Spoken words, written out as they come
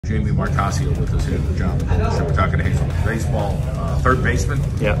Jamie Martoccio with us here at the John Mendola Show. We're talking to Hazel baseball, third baseman.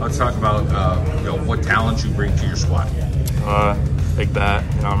 Yeah. Let's talk about what talents you bring to your squad. Big bat.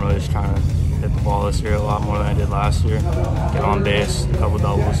 I'm really just trying to hit the ball this year a lot more than I did last year. Get on base, a couple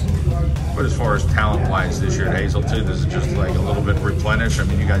doubles. But as far as talent-wise this year at Hazelton, is it just like a little bit replenish? I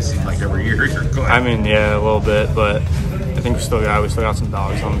mean, you guys seem like every year you're good. I mean, yeah, a little bit, but I think we still got some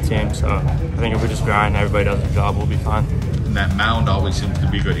dogs on the team. So I think if we just grind, everybody does their job, we'll be fine. And that mound always seems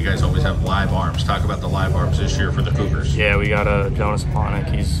to be good. You guys always have live arms. Talk about the live arms this year for the Cougars. Yeah, we got Jonas Aponic.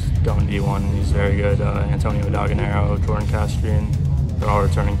 He's going D1, and he's very good. Antonio Daganero, Jordan Castrian. They're all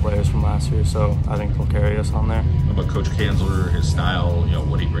returning players from last year, so I think they'll carry us on there. How about Coach Kanzler, his style,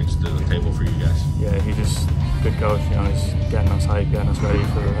 what he brings to the table for you guys? Yeah, he's just a good coach. He's getting us hyped, getting us ready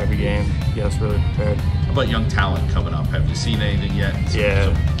for every game, get us really prepared. How about young talent coming up? Have you seen anything yet? Yeah.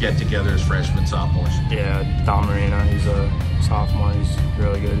 Some get-togethers, freshmen, sophomores? Yeah, Dom Marina, he's a sophomore. He's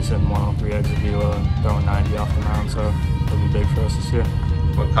really good. He's hitting 103 exit velo and throwing 90 off the mound, so it'll be big for us this year.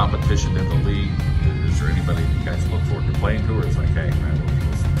 What competition in the league? Is there anybody you guys look forward to playing to, or it's like, hey, man,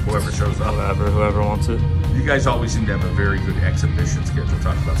 whoever shows up? Whoever wants it. You guys always seem to have a very good exhibition schedule.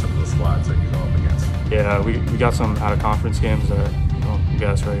 Talk about some of those squads that you go up against. Yeah, we got some out-of-conference games that you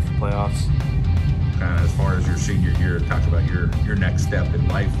guys ready for playoffs. Kind of as far as your senior year, talk about your next step in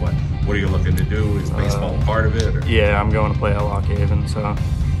life. What are you looking to do? Is baseball part of it? Or? Yeah, I'm going to play at Lock Haven, so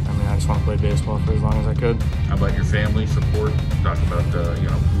I just want to play baseball for as long as I could. How about your family support? Talk about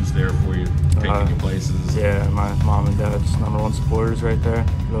who's there for you, taking you places. Yeah, my mom and dad's #1 supporters right there.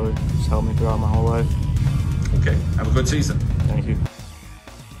 Really just helped me throughout my whole life. Okay, have a good season. Thank you.